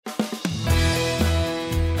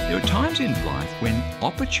There are times in life when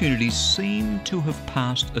opportunities seem to have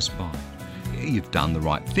passed us by. You've done the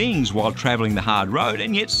right things while travelling the hard road,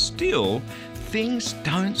 and yet still things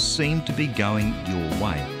don't seem to be going your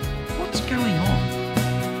way. What's going on?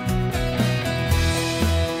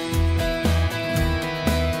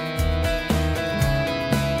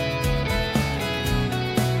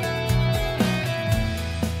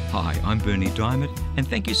 Hi, I'm Bernie Diamond, and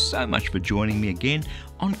thank you so much for joining me again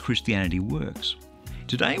on Christianity Works.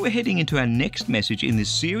 Today we're heading into our next message in this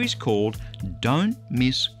series called Don't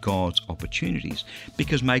Miss God's Opportunities.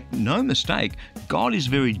 Because make no mistake, God is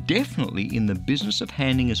very definitely in the business of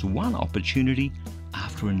handing us one opportunity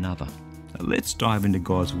after another. Now let's dive into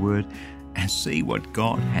God's Word and see what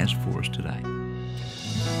God has for us today.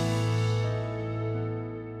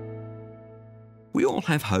 We all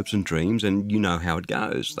have hopes and dreams, and you know how it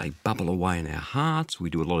goes. They bubble away in our hearts. We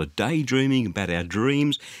do a lot of daydreaming about our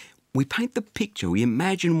dreams. We paint the picture. We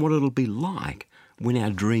imagine what it'll be like when our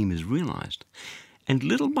dream is realised. And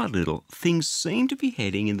little by little, things seem to be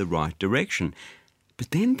heading in the right direction.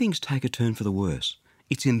 But then things take a turn for the worse.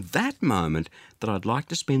 It's in that moment that I'd like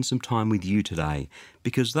to spend some time with you today,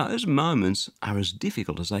 because those moments are as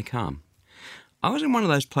difficult as they come. I was in one of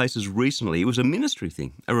those places recently. It was a ministry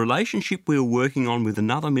thing, a relationship we were working on with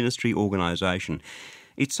another ministry organisation.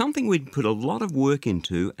 It's something we'd put a lot of work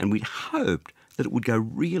into, and we'd hoped that it would go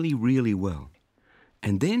really, really well.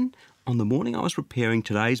 And then, on the morning I was preparing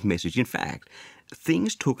today's message, in fact,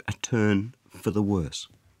 things took a turn for the worse.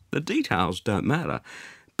 The details don't matter,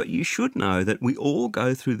 but you should know that we all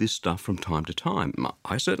go through this stuff from time to time.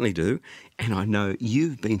 I certainly do, and I know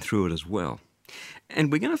you've been through it as well. And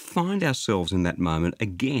we're going to find ourselves in that moment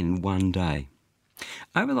again one day.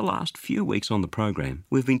 Over the last few weeks on the program,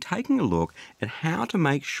 we've been taking a look at how to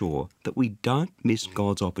make sure that we don't miss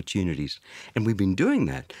God's opportunities. And we've been doing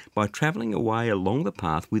that by travelling away along the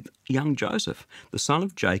path with young Joseph, the son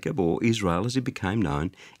of Jacob, or Israel as he became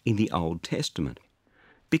known in the Old Testament.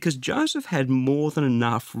 Because Joseph had more than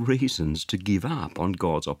enough reasons to give up on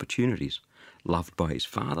God's opportunities. Loved by his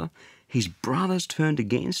father, his brothers turned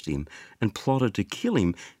against him and plotted to kill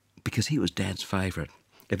him because he was Dad's favourite.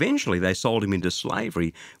 Eventually, they sold him into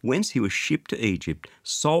slavery, whence he was shipped to Egypt,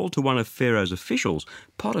 sold to one of Pharaoh's officials,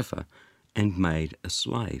 Potiphar, and made a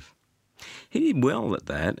slave. He did well at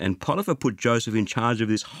that, and Potiphar put Joseph in charge of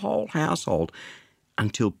this whole household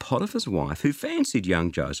until Potiphar's wife, who fancied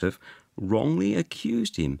young Joseph, wrongly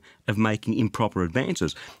accused him of making improper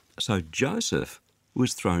advances. So Joseph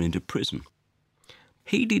was thrown into prison.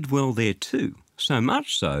 He did well there too. So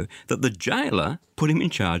much so that the jailer put him in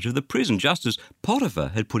charge of the prison, just as Potiphar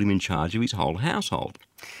had put him in charge of his whole household.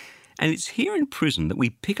 And it's here in prison that we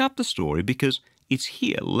pick up the story, because it's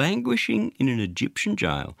here, languishing in an Egyptian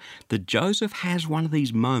jail, that Joseph has one of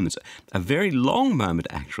these moments, a very long moment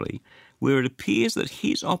actually, where it appears that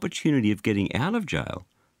his opportunity of getting out of jail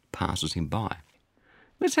passes him by.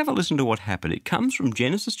 Let's have a listen to what happened. It comes from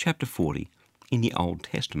Genesis chapter 40 in the Old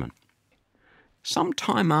Testament. Some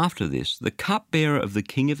time after this, the cupbearer of the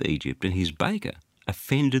king of Egypt and his baker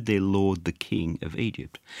offended their lord the king of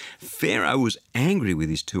Egypt. Pharaoh was angry with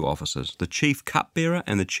his two officers, the chief cupbearer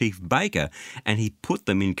and the chief baker, and he put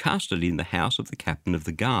them in custody in the house of the captain of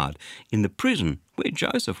the guard, in the prison where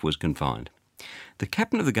Joseph was confined. The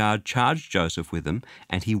captain of the guard charged Joseph with them,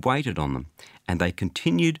 and he waited on them, and they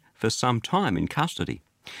continued for some time in custody.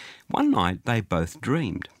 One night they both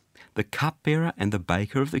dreamed. The cupbearer and the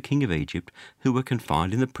baker of the king of Egypt, who were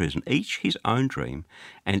confined in the prison, each his own dream,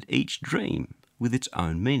 and each dream with its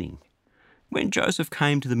own meaning. When Joseph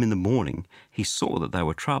came to them in the morning, he saw that they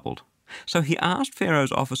were troubled. So he asked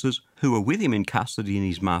Pharaoh's officers who were with him in custody in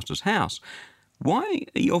his master's house, "Why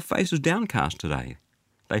are your faces downcast today?"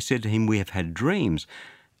 They said to him, "We have had dreams,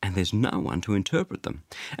 and there's no one to interpret them."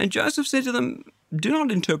 And Joseph said to them, "Do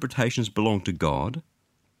not interpretations belong to God?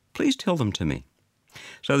 Please tell them to me."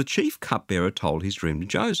 So the chief cupbearer told his dream to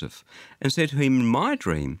Joseph, and said to him, "In my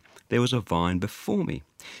dream there was a vine before me,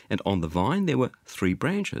 and on the vine there were 3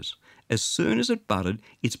 branches. As soon as it budded,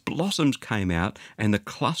 its blossoms came out, and the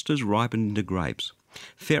clusters ripened into grapes.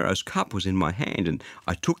 Pharaoh's cup was in my hand, and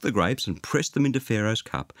I took the grapes and pressed them into Pharaoh's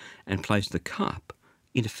cup, and placed the cup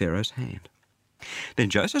into Pharaoh's hand." Then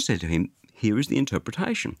Joseph said to him, "Here is the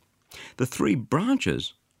interpretation. The 3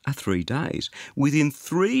 branches are 3 days. Within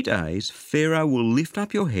 3 days, Pharaoh will lift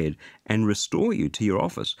up your head and restore you to your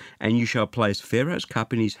office, and you shall place Pharaoh's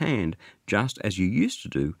cup in his hand, just as you used to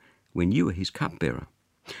do when you were his cupbearer.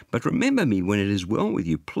 But remember me when it is well with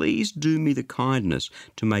you. Please do me the kindness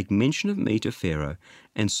to make mention of me to Pharaoh,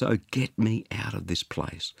 and so get me out of this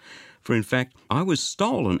place. For in fact, I was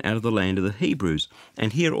stolen out of the land of the Hebrews,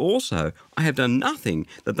 and here also I have done nothing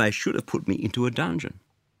that they should have put me into a dungeon."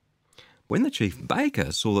 When the chief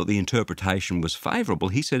baker saw that the interpretation was favourable,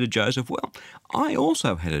 he said to Joseph, "Well, I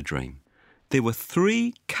also had a dream. There were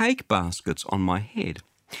 3 cake baskets on my head,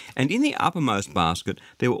 and in the uppermost basket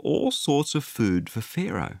there were all sorts of food for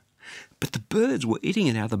Pharaoh. But the birds were eating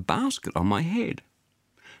it out of the basket on my head."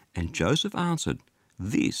 And Joseph answered,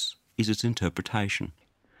 "This is its interpretation.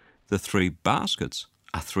 The 3 baskets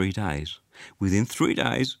are 3 days. Within 3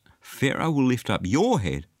 days, Pharaoh will lift up your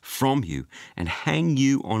head from you and hang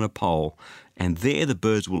you on a pole, and there the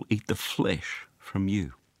birds will eat the flesh from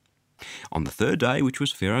you." On the 3rd day, which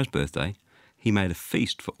was Pharaoh's birthday, he made a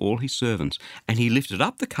feast for all his servants, and he lifted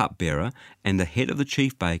up the cupbearer and the head of the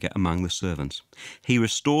chief baker among the servants. He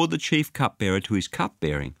restored the chief cupbearer to his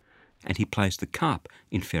cupbearing, and he placed the cup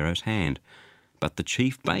in Pharaoh's hand. But the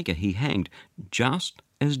chief baker he hanged, just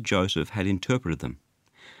as Joseph had interpreted them.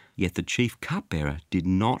 Yet the chief cupbearer did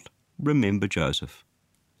not remember Joseph,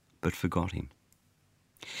 but forgot him.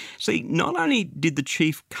 See, not only did the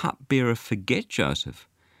chief cupbearer forget Joseph,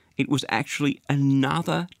 it was actually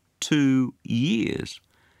another 2 years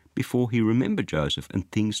before he remembered Joseph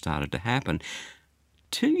and things started to happen.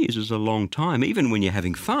 2 years is a long time, even when you're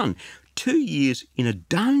having fun. 2 years in a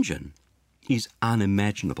dungeon is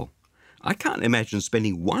unimaginable. I can't imagine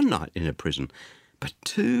spending one night in a prison, but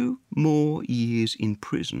 2 more years in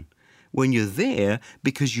prison when you're there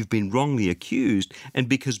because you've been wrongly accused and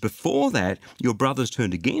because before that your brothers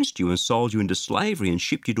turned against you and sold you into slavery and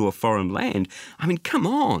shipped you to a foreign land. I mean, come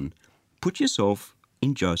on, put yourself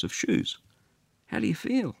in Joseph's shoes. How do you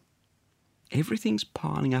feel? Everything's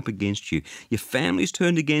piling up against you. Your family's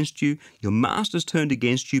turned against you. Your master's turned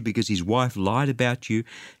against you because his wife lied about you.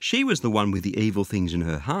 She was the one with the evil things in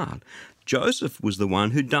her heart. Joseph was the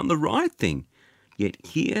one who'd done the right thing. Yet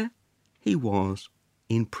here he was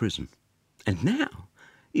in prison. And now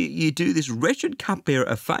you do this wretched cupbearer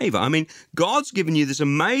a favour. I mean, God's given you this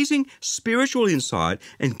amazing spiritual insight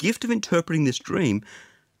and gift of interpreting this dream.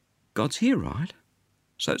 God's here, right?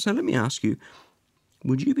 So let me ask you,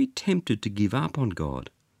 would you be tempted to give up on God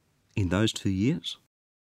in those 2 years?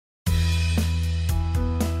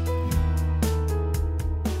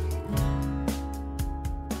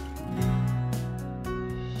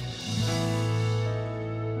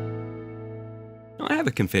 I have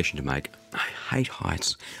a confession to make. I hate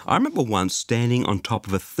heights. I remember once standing on top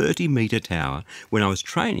of a 30-metre tower when I was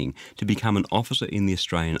training to become an officer in the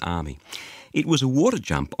Australian Army. It was a water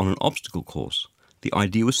jump on an obstacle course. The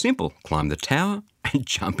idea was simple: climb the tower and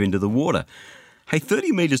jump into the water. Hey,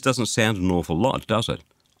 30 metres doesn't sound an awful lot, does it?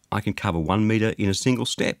 I can cover 1 metre in a single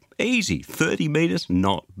step. Easy. 30 metres,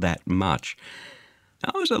 not that much.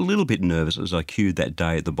 I was a little bit nervous as I queued that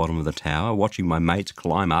day at the bottom of the tower, watching my mates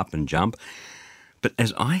climb up and jump. But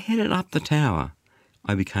as I headed up the tower,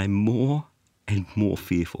 I became more and more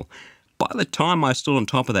fearful. By the time I stood on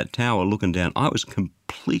top of that tower looking down, I was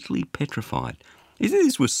completely petrified.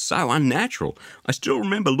 This was so unnatural. I still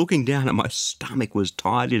remember looking down and my stomach was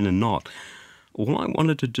tied in a knot. All I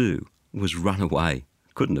wanted to do was run away.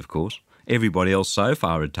 Couldn't, of course. Everybody else so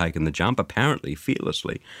far had taken the jump, apparently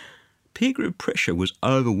fearlessly. Peer group pressure was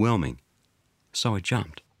overwhelming, so I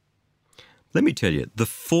jumped. Let me tell you, the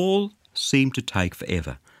fall seemed to take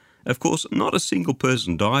forever. Of course, not a single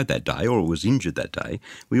person died that day or was injured that day.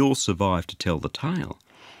 We all survived to tell the tale.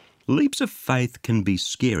 Leaps of faith can be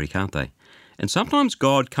scary, can't they? And sometimes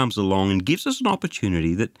God comes along and gives us an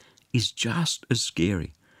opportunity that is just as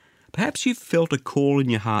scary. Perhaps you've felt a call in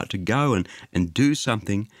your heart to go and do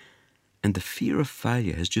something, and the fear of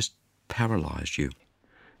failure has just paralysed you.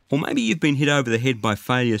 Or maybe you've been hit over the head by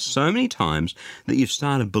failure so many times that you've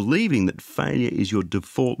started believing that failure is your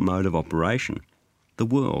default mode of operation. The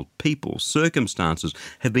world, people, circumstances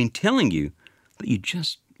have been telling you that you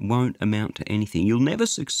just won't amount to anything. You'll never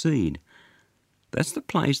succeed. That's the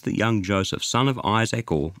place that young Joseph, son of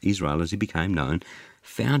Isaac, or Israel as he became known,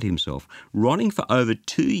 found himself, rotting for over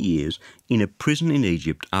 2 years in a prison in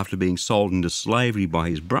Egypt after being sold into slavery by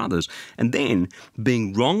his brothers and then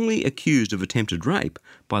being wrongly accused of attempted rape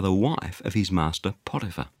by the wife of his master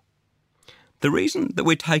Potiphar. The reason that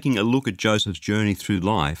we're taking a look at Joseph's journey through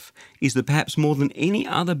life is that perhaps more than any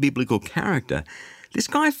other biblical character, this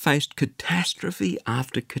guy faced catastrophe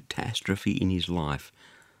after catastrophe in his life.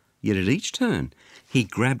 Yet at each turn, he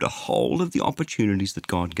grabbed a hold of the opportunities that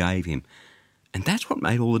God gave him. And that's what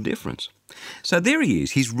made all the difference. So there he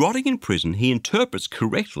is. He's rotting in prison. He interprets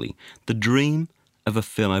correctly the dream of a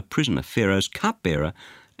fellow prisoner, Pharaoh's cupbearer,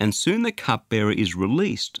 and soon the cupbearer is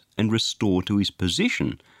released and restored to his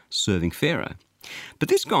position, serving Pharaoh. But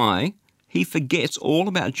this guy, he forgets all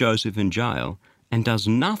about Joseph in jail and does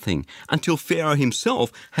nothing until Pharaoh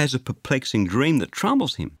himself has a perplexing dream that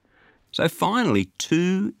troubles him. So finally,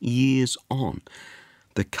 2 years on,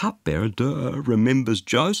 the cupbearer remembers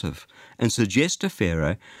Joseph and suggests to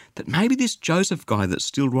Pharaoh that maybe this Joseph guy that's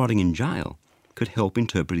still rotting in jail could help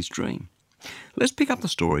interpret his dream. Let's pick up the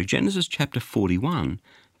story, Genesis chapter 41,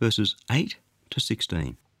 verses 8 to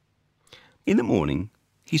 16. In the morning,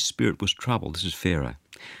 his spirit was troubled. This is Pharaoh.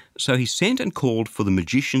 So he sent and called for the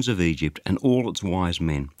magicians of Egypt and all its wise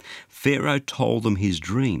men. Pharaoh told them his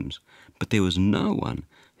dreams, but there was no one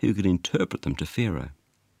who could interpret them to Pharaoh.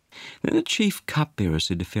 Then the chief cupbearer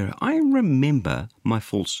said to Pharaoh, I remember my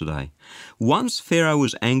faults today. Once Pharaoh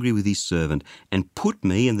was angry with his servant and put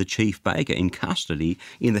me and the chief baker in custody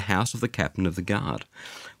in the house of the captain of the guard.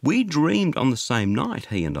 We dreamed on the same night,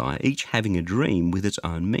 he and I, each having a dream with its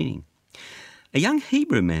own meaning. A young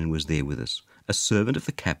Hebrew man was there with us, a servant of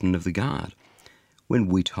the captain of the guard. When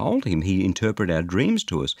we told him, he interpreted our dreams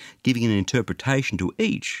to us, giving an interpretation to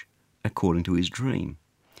each according to his dream.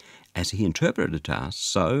 As he interpreted it to us,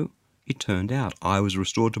 so it turned out. I was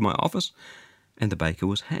restored to my office, and the baker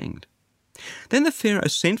was hanged. Then the Pharaoh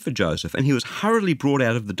sent for Joseph, and he was hurriedly brought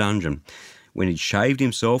out of the dungeon. When he'd shaved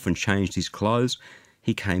himself and changed his clothes,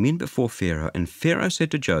 he came in before Pharaoh, and Pharaoh said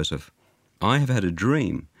to Joseph, I have had a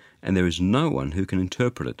dream, and there is no one who can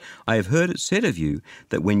interpret it. I have heard it said of you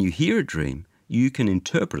that when you hear a dream, you can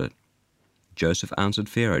interpret it. Joseph answered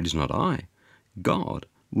Pharaoh, It is not I. God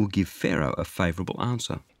will give Pharaoh a favourable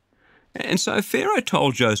answer. And so Pharaoh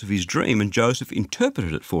told Joseph his dream, and Joseph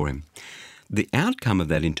interpreted it for him. The outcome of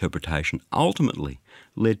that interpretation ultimately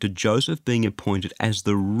led to Joseph being appointed as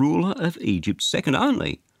the ruler of Egypt, second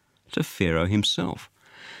only to Pharaoh himself.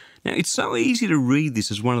 Now, it's so easy to read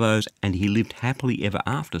this as one of those "and he lived happily ever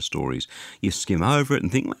after" stories. You skim over it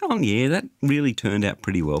and think, well, yeah, that really turned out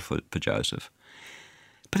pretty well for Joseph.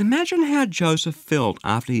 But imagine how Joseph felt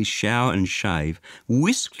after his shower and shave,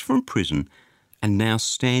 whisked from prison, and now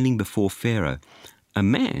standing before Pharaoh, a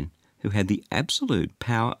man who had the absolute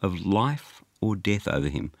power of life or death over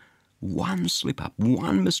him. One slip-up,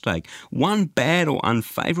 one mistake, one bad or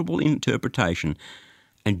unfavourable interpretation,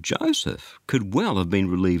 and Joseph could well have been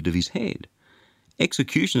relieved of his head.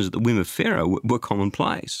 Executions at the whim of Pharaoh were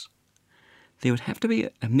commonplace. There would have to be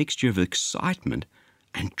a mixture of excitement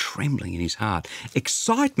and trembling in his heart.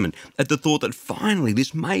 Excitement at the thought that finally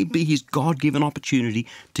this may be his God-given opportunity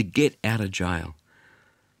to get out of jail.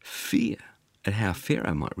 Fear at how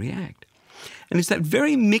Pharaoh might react. And it's that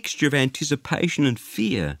very mixture of anticipation and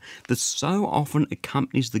fear that so often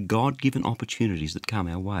accompanies the God-given opportunities that come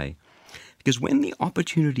our way. Because when the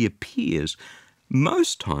opportunity appears,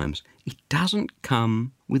 most times it doesn't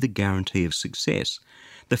come with a guarantee of success.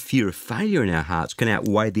 The fear of failure in our hearts can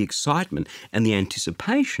outweigh the excitement and the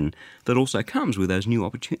anticipation that also comes with those new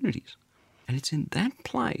opportunities. And it's in that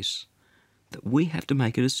place that we have to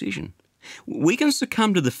make a decision. We can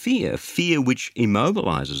succumb to the fear which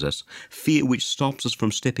immobilises us, fear which stops us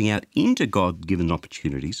from stepping out into God-given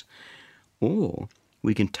opportunities, or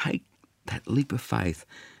we can take that leap of faith,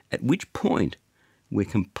 at which point we're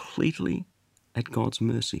completely at God's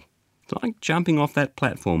mercy. It's like jumping off that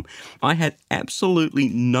platform. I had absolutely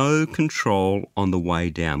no control on the way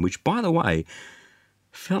down, which, by the way,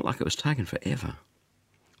 felt like it was taking forever.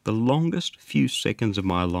 The longest few seconds of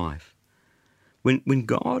my life. When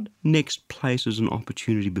God next places an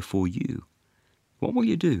opportunity before you, what will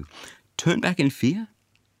you do? Turn back in fear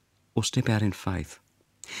or step out in faith?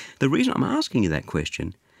 The reason I'm asking you that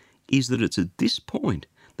question is that it's at this point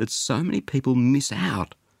that so many people miss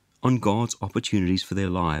out on God's opportunities for their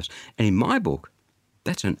lives. And in my book,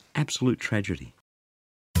 that's an absolute tragedy.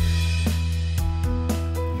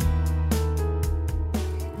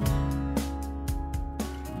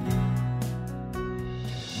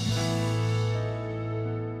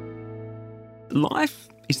 Life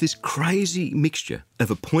is this crazy mixture of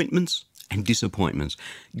appointments and disappointments.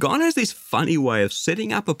 God has this funny way of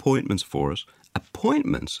setting up appointments for us,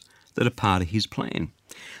 appointments that are part of his plan.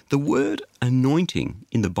 The word anointing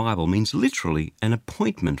in the Bible means literally an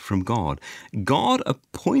appointment from God. God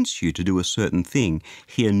appoints you to do a certain thing.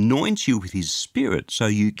 He anoints you with his Spirit so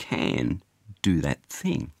you can do that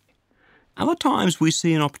thing. Other times we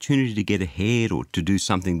see an opportunity to get ahead or to do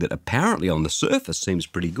something that apparently on the surface seems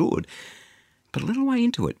pretty good. But a little way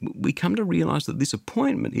into it, we come to realise that this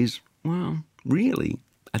appointment is, well, really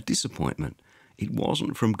a disappointment. It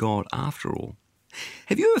wasn't from God after all.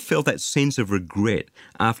 Have you ever felt that sense of regret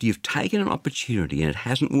after you've taken an opportunity and it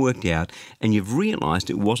hasn't worked out and you've realised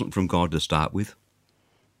it wasn't from God to start with?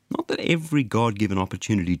 Not that every God-given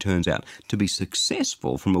opportunity turns out to be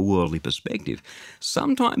successful from a worldly perspective.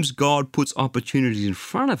 Sometimes God puts opportunities in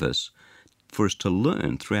front of us for us to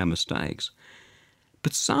learn through our mistakes.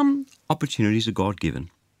 But some opportunities are God-given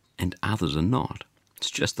and others are not.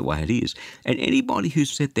 It's just the way it is. And anybody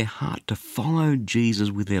who's set their heart to follow Jesus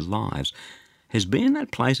with their lives has been in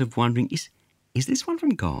that place of wondering, is this one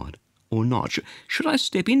from God or not? Should I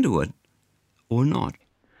step into it or not?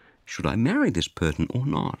 Should I marry this person or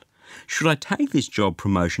not? Should I take this job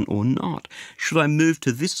promotion or not? Should I move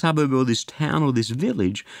to this suburb or this town or this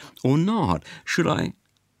village or not? Should I...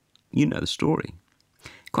 You know the story.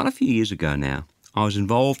 Quite a few years ago now, I was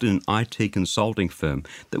involved in an IT consulting firm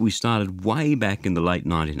that we started way back in the late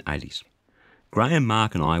 1980s. Graham,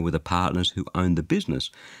 Mark and I were the partners who owned the business.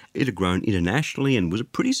 It had grown internationally and was a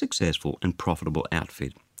pretty successful and profitable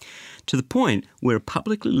outfit, to the point where a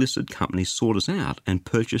publicly listed company sought us out and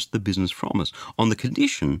purchased the business from us on the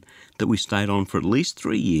condition that we stayed on for at least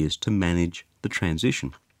 3 years to manage the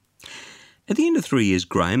transition. At the end of 3 years,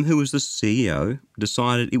 Graham, who was the CEO,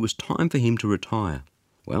 decided it was time for him to retire.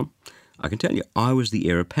 Well, I can tell you, I was the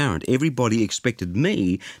heir apparent. Everybody expected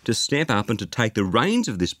me to step up and to take the reins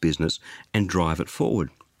of this business and drive it forward.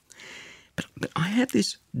 But I had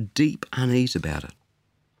this deep unease about it.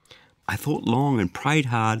 I thought long and prayed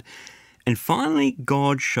hard, and finally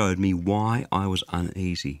God showed me why I was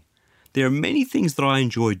uneasy. There are many things that I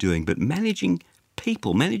enjoy doing, but managing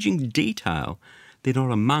people, managing detail, they're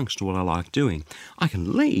not amongst what I like doing. I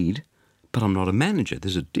can lead, but I'm not a manager.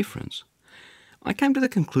 There's a difference. I came to the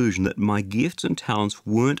conclusion that my gifts and talents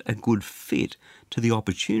weren't a good fit to the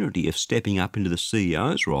opportunity of stepping up into the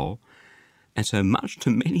CEO's role, and so much to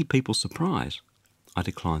many people's surprise, I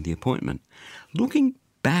declined the appointment. Looking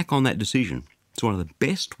back on that decision, it's one of the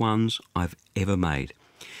best ones I've ever made.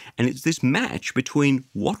 And it's this match between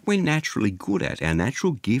what we're naturally good at, our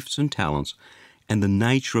natural gifts and talents, and the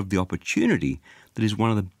nature of the opportunity that is one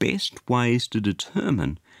of the best ways to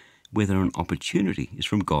determine whether an opportunity is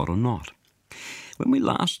from God or not. When we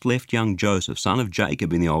last left young Joseph, son of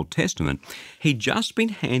Jacob in the Old Testament, he'd just been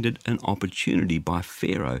handed an opportunity by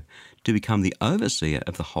Pharaoh to become the overseer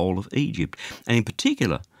of the whole of Egypt, and in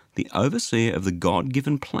particular, the overseer of the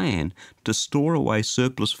God-given plan to store away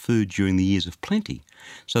surplus food during the years of plenty,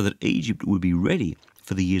 so that Egypt would be ready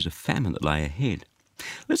for the years of famine that lay ahead.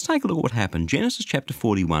 Let's take a look at what happened. Genesis chapter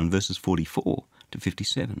 41, verses 44 to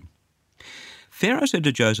 57. Pharaoh said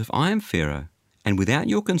to Joseph, I am Pharaoh, and without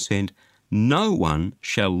your consent, no one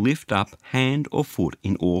shall lift up hand or foot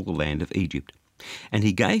in all the land of Egypt. And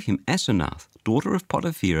he gave him Asenath, daughter of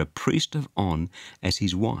Potiphar, priest of On, as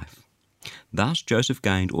his wife. Thus Joseph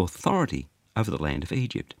gained authority over the land of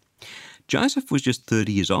Egypt. Joseph was just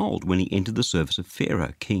 30 years old when he entered the service of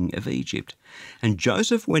Pharaoh, king of Egypt. And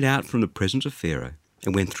Joseph went out from the presence of Pharaoh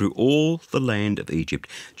and went through all the land of Egypt.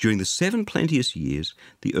 During the 7 plenteous years,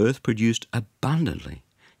 the earth produced abundantly.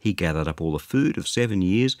 He gathered up all the food of 7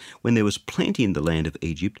 years when there was plenty in the land of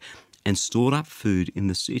Egypt and stored up food in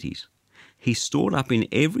the cities. He stored up in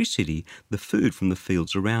every city the food from the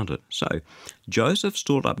fields around it. So Joseph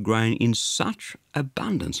stored up grain in such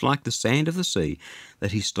abundance, like the sand of the sea,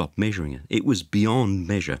 that he stopped measuring it. It was beyond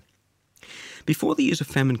measure. Before the years of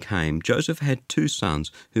famine came, Joseph had 2 sons,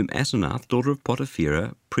 whom Asenath, daughter of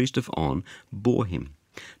Potiphar, priest of On, bore him.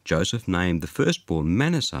 Joseph named the firstborn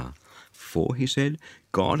Manasseh, for, he said,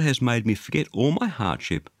 God has made me forget all my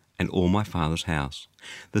hardship and all my father's house.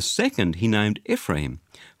 The second he named Ephraim,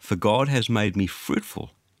 for God has made me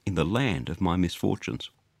fruitful in the land of my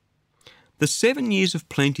misfortunes. The 7 years of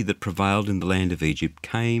plenty that prevailed in the land of Egypt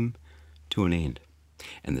came to an end,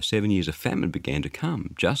 and the 7 years of famine began to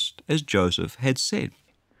come, just as Joseph had said.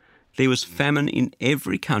 There was famine in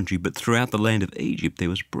every country, but throughout the land of Egypt there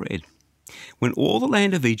was bread. When all the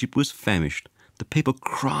land of Egypt was famished, the people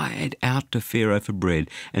cried out to Pharaoh for bread,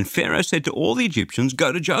 and Pharaoh said to all the Egyptians,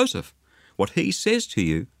 go to Joseph. What he says to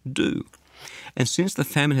you, do. And since the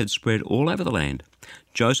famine had spread all over the land,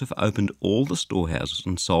 Joseph opened all the storehouses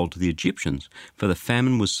and sold to the Egyptians, for the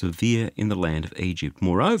famine was severe in the land of Egypt.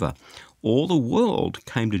 Moreover, all the world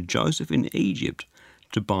came to Joseph in Egypt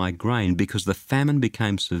to buy grain, because the famine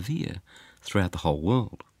became severe throughout the whole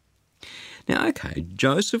world. Now, okay,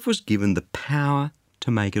 Joseph was given the power to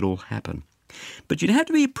make it all happen. But you'd have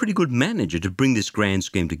to be a pretty good manager to bring this grand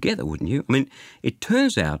scheme together, wouldn't you? I mean, it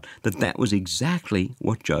turns out that was exactly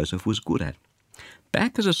what Joseph was good at.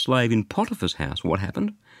 Back as a slave in Potiphar's house, what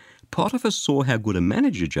happened? Potiphar saw how good a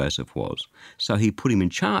manager Joseph was, so he put him in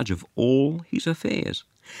charge of all his affairs.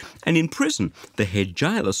 And in prison, the head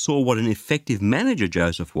jailer saw what an effective manager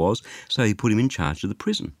Joseph was, so he put him in charge of the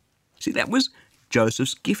prison. See, that was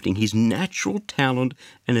Joseph's gifting, his natural talent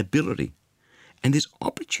and ability. And this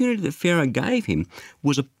opportunity that Pharaoh gave him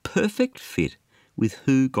was a perfect fit with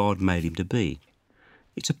who God made him to be.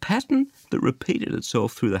 It's a pattern that repeated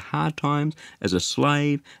itself through the hard times as a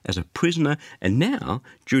slave, as a prisoner, and now,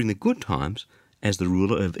 during the good times, as the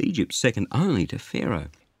ruler of Egypt, second only to Pharaoh.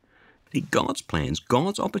 God's plans,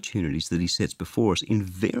 God's opportunities that he sets before us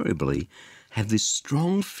invariably have this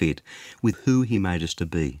strong fit with who he made us to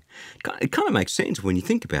be. It kind of makes sense when you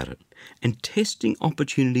think about it. And testing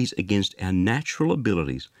opportunities against our natural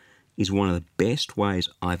abilities is one of the best ways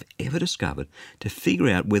I've ever discovered to figure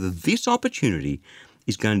out whether this opportunity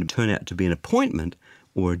is going to turn out to be an appointment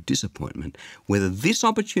or a disappointment, whether this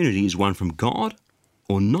opportunity is one from God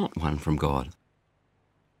or not one from God.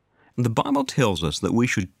 The Bible tells us that we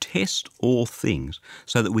should test all things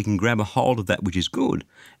so that we can grab a hold of that which is good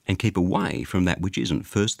and keep away from that which isn't.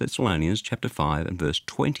 1 Thessalonians chapter 5 and verse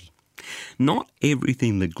 20. Not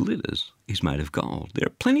everything that glitters is made of gold. There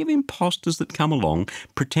are plenty of impostors that come along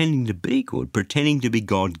pretending to be good, pretending to be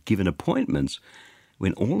God-given appointments,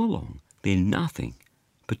 when all along they're nothing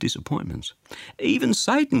but disappointments. Even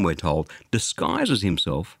Satan, we're told, disguises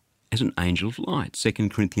himself as an angel of light. 2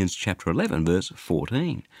 Corinthians chapter 11 verse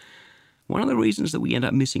 14. One of the reasons that we end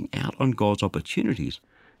up missing out on God's opportunities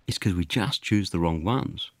is because we just choose the wrong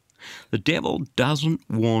ones. The devil doesn't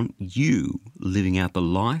want you living out the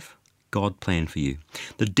life God planned for you.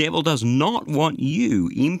 The devil does not want you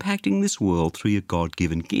impacting this world through your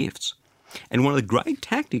God-given gifts. And one of the great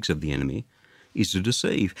tactics of the enemy is to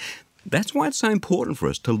deceive. That's why it's so important for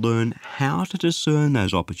us to learn how to discern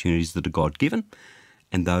those opportunities that are God-given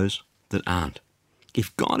and those that aren't.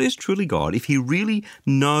 If God is truly God, if he really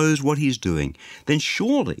knows what he's doing, then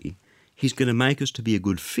surely he's going to make us to be a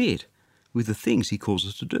good fit with the things he calls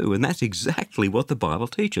us to do. And that's exactly what the Bible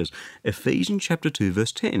teaches. Ephesians chapter 2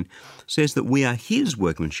 verse 10 says that we are his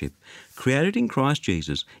workmanship, created in Christ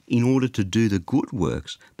Jesus in order to do the good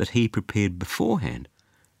works that he prepared beforehand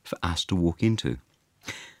for us to walk into.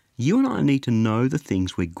 You and I need to know the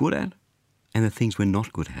things we're good at and the things we're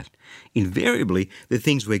not good at. Invariably, the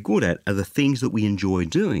things we're good at are the things that we enjoy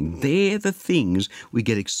doing. They're the things we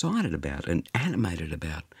get excited about and animated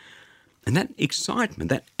about. And that excitement,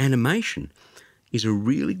 that animation, is a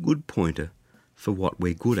really good pointer for what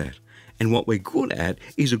we're good at. And what we're good at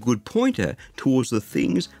is a good pointer towards the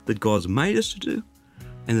things that God's made us to do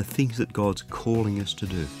and the things that God's calling us to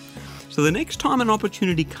do. So the next time an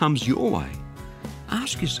opportunity comes your way,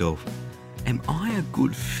 ask yourself, am I a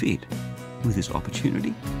good fit with this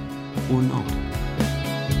opportunity or not?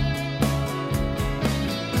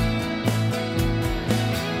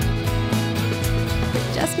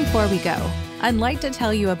 Just before we go, I'd like to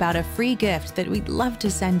tell you about a free gift that we'd love to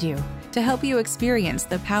send you to help you experience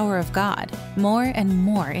the power of God more and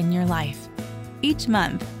more in your life. Each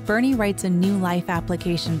month, Bernie writes a new life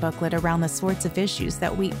application booklet around the sorts of issues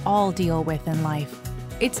that we all deal with in life.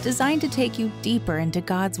 It's designed to take you deeper into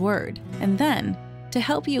God's Word and then to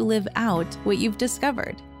help you live out what you've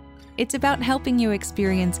discovered. It's about helping you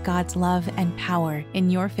experience God's love and power in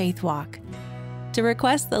your faith walk. To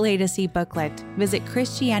request the latest e-booklet, visit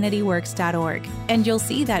christianityworks.org and you'll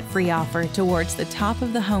see that free offer towards the top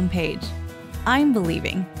of the homepage. I'm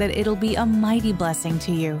believing that it'll be a mighty blessing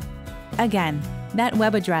to you. Again, that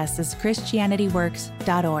web address is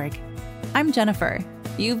christianityworks.org. I'm Jennifer.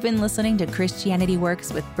 You've been listening to Christianity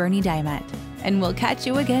Works with Bernie Dimet, and we'll catch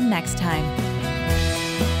you again next time.